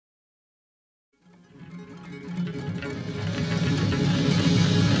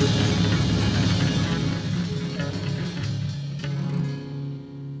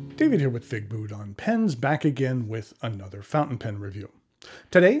David here with Figboot on Pens, back again with another fountain pen review.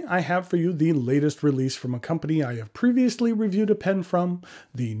 Today I have for you the latest release from a company I have previously reviewed a pen from.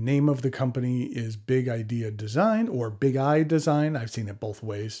 The name of the company is Big Idea Design or Big Eye Design. I've seen it both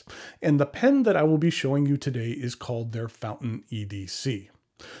ways. And the pen that I will be showing you today is called their Fountain EDC.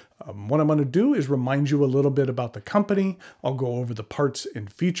 What I'm going to do is remind you a little bit about the company. I'll go over the parts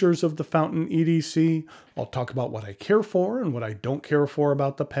and features of the Fountain EDC. I'll talk about what I care for and what I don't care for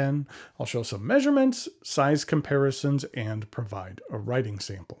about the pen. I'll show some measurements, size comparisons, and provide a writing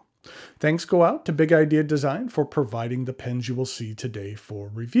sample. Thanks go out to Big Idea Design for providing the pens you will see today for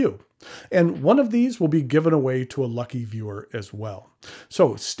review. And one of these will be given away to a lucky viewer as well.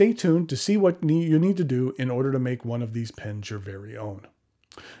 So stay tuned to see what you need to do in order to make one of these pens your very own.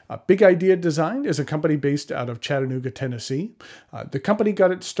 Big Idea Design is a company based out of Chattanooga, Tennessee. The company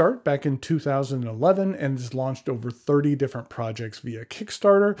got its start back in 2011 and has launched over 30 different projects via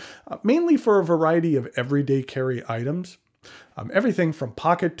Kickstarter, mainly for a variety of everyday carry items. Everything from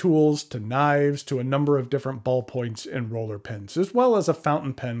pocket tools to knives to a number of different ballpoints and roller pens, as well as a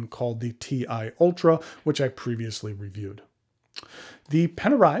fountain pen called the TI Ultra, which I previously reviewed. The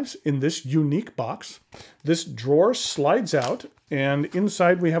pen arrives in this unique box. This drawer slides out, and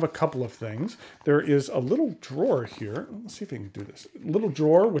inside we have a couple of things. There is a little drawer here. Let's see if we can do this. A little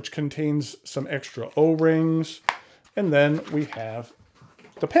drawer which contains some extra O-rings, and then we have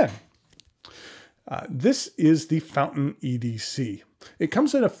the pen. This is the Fountain EDC. It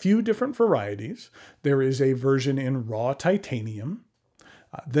comes in a few different varieties. There is a version in raw titanium.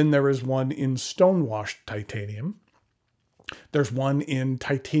 Then there is one in stonewashed titanium. There's one in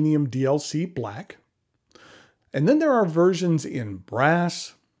titanium DLC black. And then there are versions in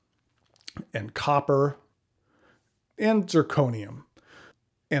brass and copper and zirconium,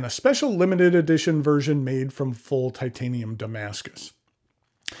 and a special limited edition version made from full titanium Damascus.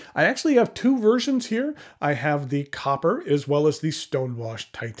 I actually have two versions here. I have the copper as well as the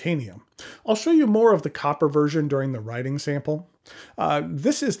stonewashed titanium. I'll show you more of the copper version during the writing sample.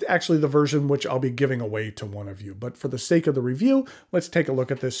 This is actually the version which I'll be giving away to one of you, but for the sake of the review, let's take a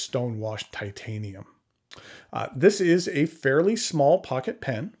look at this stonewashed titanium. This is a fairly small pocket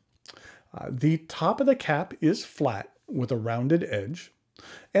pen. The top of the cap is flat with a rounded edge,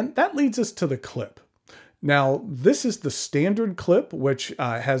 and that leads us to the clip. Now, this is the standard clip, which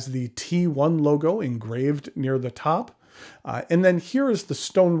has the T1 logo engraved near the top. And then here is the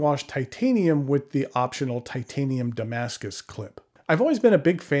stonewashed titanium with the optional titanium Damascus clip. I've always been a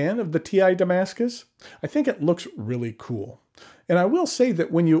big fan of the TI Damascus. I think it looks really cool. And I will say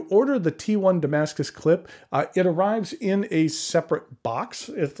that when you order the T1 Damascus clip, it arrives in a separate box.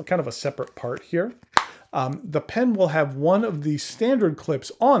 It's kind of a separate part here. The pen will have one of the standard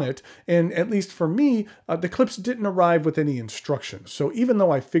clips on it, and at least for me, the clips didn't arrive with any instructions. So even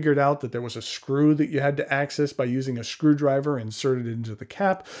though I figured out that there was a screw that you had to access by using a screwdriver inserted into the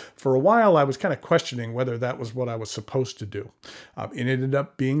cap, for a while I was kind of questioning whether that was what I was supposed to do. It ended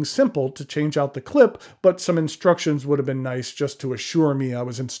up being simple to change out the clip, but some instructions would have been nice just to assure me I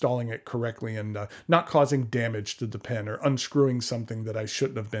was installing it correctly and not causing damage to the pen or unscrewing something that I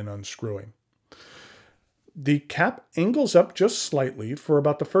shouldn't have been unscrewing. The cap angles up just slightly for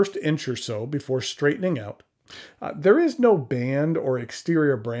about the first inch or so before straightening out. There is no band or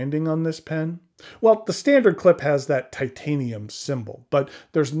exterior branding on this pen. Well, the standard clip has that titanium symbol, but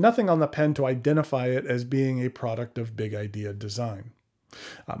there's nothing on the pen to identify it as being a product of Big Idea Design.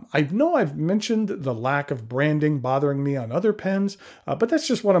 I know I've mentioned the lack of branding bothering me on other pens, but that's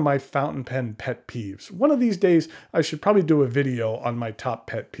just one of my fountain pen pet peeves. One of these days, I should probably do a video on my top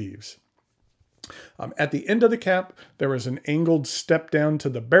pet peeves. At the end of the cap, there is an angled step down to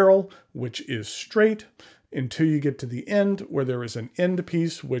the barrel, which is straight, until you get to the end, where there is an end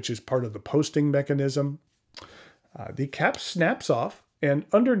piece, which is part of the posting mechanism. The cap snaps off, and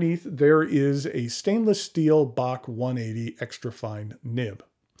underneath there is a stainless steel Bach 180 extra fine nib.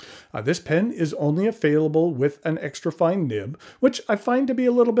 This pen is only available with an extra fine nib, which I find to be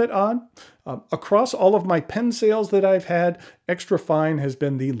a little bit odd. Across all of my pen sales that I've had, extra fine has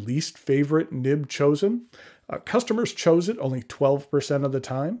been the least favorite nib chosen. Customers chose it only 12% of the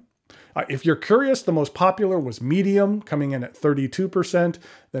time. If you're curious, the most popular was medium, coming in at 32%,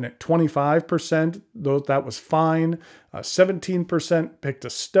 then at 25%, though that was fine. 17% picked a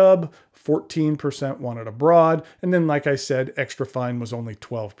stub, 14% wanted a broad, and then, like I said, extra fine was only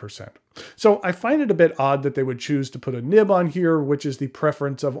 12%. So I find it a bit odd that they would choose to put a nib on here, which is the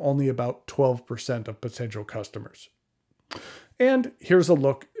preference of only about 12% of potential customers. And here's a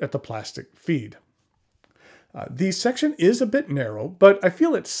look at the plastic feed. The section is a bit narrow, but I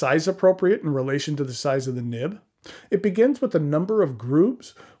feel it's size appropriate in relation to the size of the nib. It begins with a number of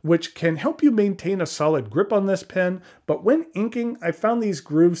grooves, which can help you maintain a solid grip on this pen, but when inking, I found these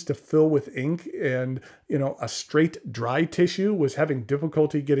grooves to fill with ink, and a straight dry tissue was having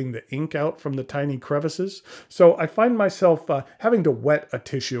difficulty getting the ink out from the tiny crevices. So I find myself having to wet a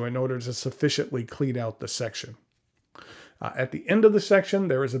tissue in order to sufficiently clean out the section. At the end of the section,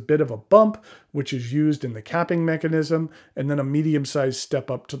 there is a bit of a bump, which is used in the capping mechanism, and then a medium-sized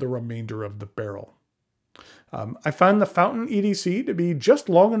step up to the remainder of the barrel. I found the fountain EDC to be just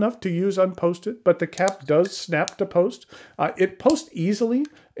long enough to use unposted, but the cap does snap to post. It posts easily,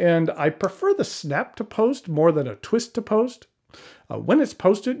 and I prefer the snap to post more than a twist to post. When it's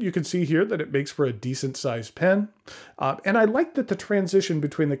posted, you can see here that it makes for a decent sized pen. And I like that the transition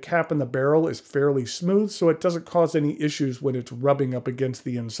between the cap and the barrel is fairly smooth, so it doesn't cause any issues when it's rubbing up against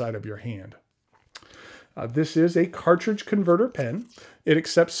the inside of your hand. This is a cartridge converter pen. It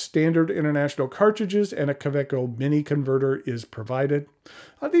accepts standard international cartridges, and a Kaweco mini converter is provided.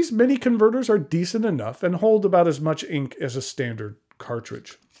 These mini converters are decent enough and hold about as much ink as a standard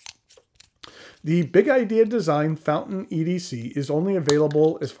cartridge. The Big Idea Design Fountain EDC is only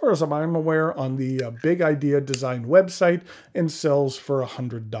available, as far as I'm aware, on the Big Idea Design website and sells for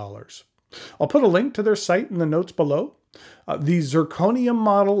 $100. I'll put a link to their site in the notes below. The zirconium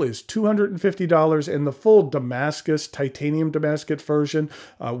model is $250, and the full Damascus, titanium Damascus version,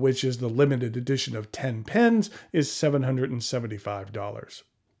 which is the limited edition of 10 pens, is $775.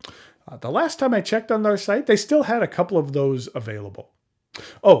 The last time I checked on their site, they still had a couple of those available.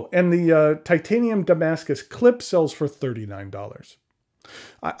 Oh, and the titanium Damascus clip sells for $39.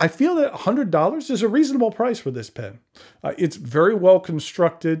 I feel that $100 is a reasonable price for this pen. It's very well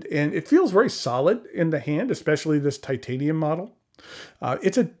constructed, and it feels very solid in the hand, especially this titanium model.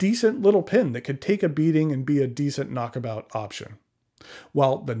 It's a decent little pen that could take a beating and be a decent knockabout option.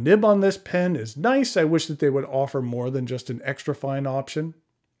 While the nib on this pen is nice, I wish that they would offer more than just an extra fine option.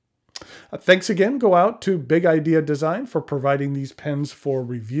 Thanks again go out to Big Idea Design for providing these pens for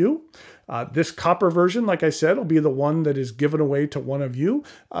review. This copper version, like I said, will be the one that is given away to one of you.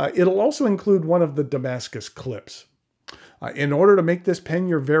 It'll also include one of the Damascus clips. In order to make this pen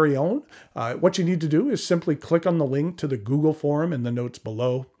your very own, what you need to do is simply click on the link to the Google form in the notes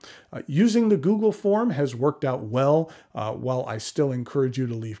below. Using the Google form has worked out well, while I still encourage you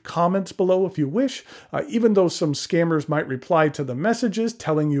to leave comments below if you wish. Even though some scammers might reply to the messages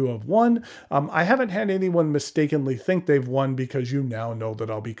telling you have won, I haven't had anyone mistakenly think they've won, because you now know that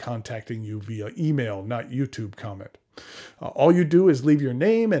I'll be contacting you via email, not YouTube comment. All you do is leave your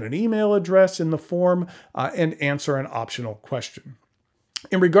name and an email address in the form and answer an optional question.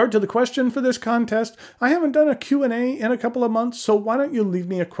 In regard to the question for this contest, I haven't done a Q&A in a couple of months, so why don't you leave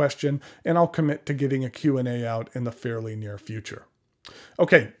me a question and I'll commit to getting a Q&A out in the fairly near future.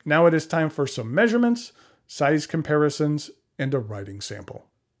 Okay, now it is time for some measurements, size comparisons, and a writing sample.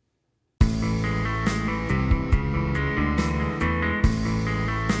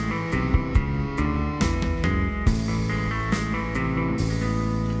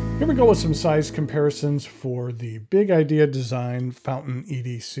 Here we go with some size comparisons for the Big Idea Design Fountain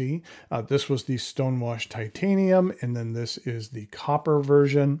EDC. This was the Stonewash Titanium, and then this is the copper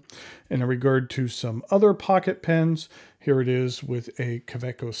version. And in regard to some other pocket pens, here it is with a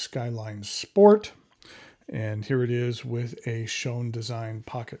Kaweco Skyline Sport. And here it is with a Schoen Design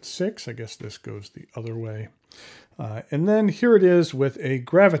Pocket 6. I guess this goes the other way. And then here it is with a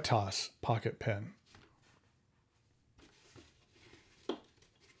Gravitas pocket pen.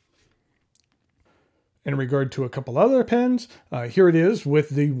 In regard to a couple other pens, here it is with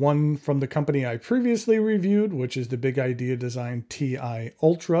the one from the company I previously reviewed, which is the Big Idea Design TI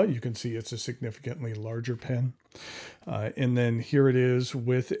Ultra. You can see it's a significantly larger pen. And then here it is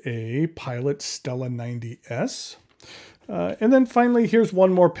with a Pilot Stella 90S. And then finally, here's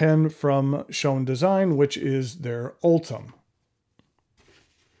one more pen from Schoen Design, which is their Ultim.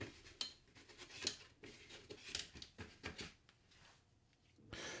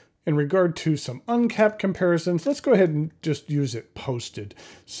 In regard to some uncapped comparisons, let's go ahead and just use it posted,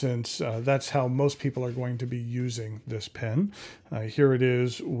 since that's how most people are going to be using this pen. Here it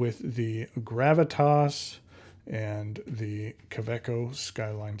is with the Gravitas and the Kaweco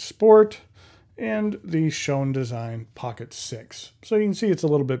Skyline Sport and the Schoen Design Pocket 6. So you can see it's a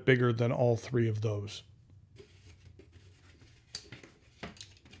little bit bigger than all three of those.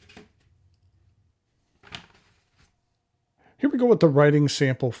 Here we go with the writing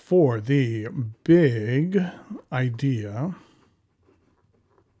sample for the Big Idea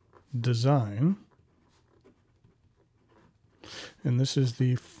Design. And this is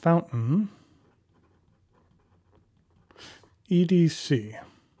the Fountain EDC.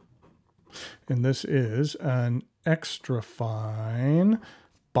 And this is an extra fine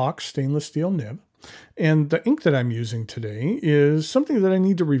box stainless steel nib. And the ink that I'm using today is something that I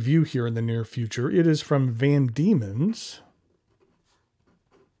need to review here in the near future. It is from Van Diemen's,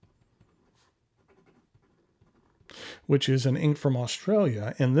 which is an ink from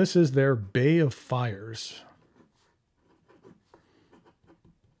Australia, and this is their Bay of Fires.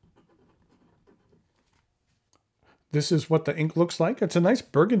 This is what the ink looks like. It's a nice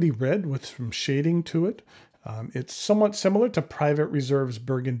burgundy red with some shading to it. It's somewhat similar to Private Reserve's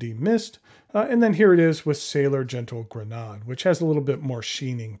Burgundy Mist. And then here it is with Sailor Gentle Grenade, which has a little bit more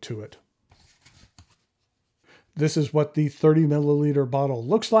sheening to it. This is what the 30 milliliter bottle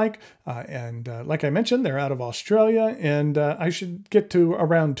looks like. Like I mentioned, they're out of Australia, and I should get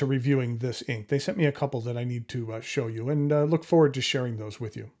around to reviewing this ink. They sent me a couple that I need to show you, and look forward to sharing those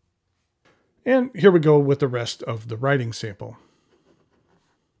with you. And here we go with the rest of the writing sample.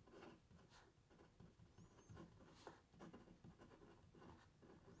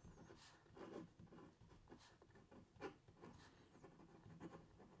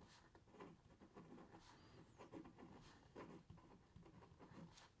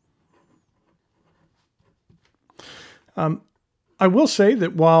 I will say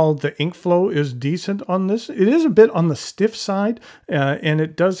that while the ink flow is decent on this, it is a bit on the stiff side, and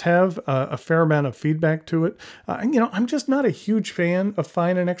it does have a fair amount of feedback to it. I'm just not a huge fan of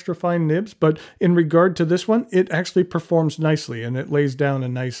fine and extra fine nibs, but in regard to this one, it actually performs nicely, and it lays down a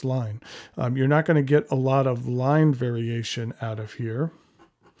nice line. You're not going to get a lot of line variation out of here.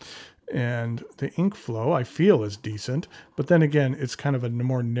 And the ink flow, I feel, is decent, but then again, it's kind of a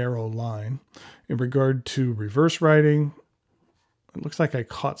more narrow line. In regard to reverse writing, it looks like I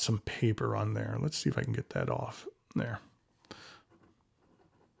caught some paper on there. Let's see if I can get that off there.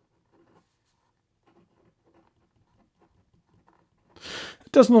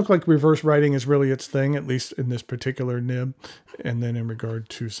 It doesn't look like reverse writing is really its thing, at least in this particular nib. And then in regard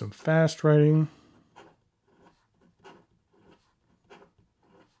to some fast writing,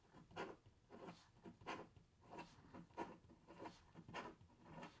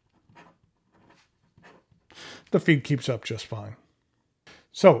 the feed keeps up just fine.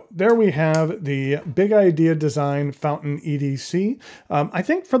 So there we have the Big Idea Design Fountain EDC. I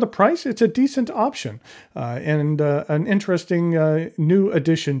think for the price, it's a decent option and an interesting new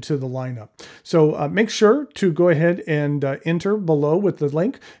addition to the lineup. So make sure to go ahead and enter below with the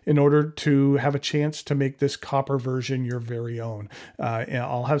link in order to have a chance to make this copper version your very own. And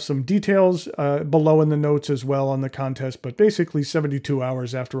I'll have some details below in the notes as well on the contest, but basically 72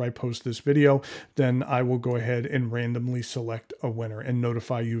 hours after I post this video, then I will go ahead and randomly select a winner and notify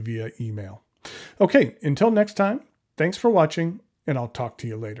you via email. Okay, until next time, thanks for watching, and I'll talk to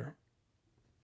you later.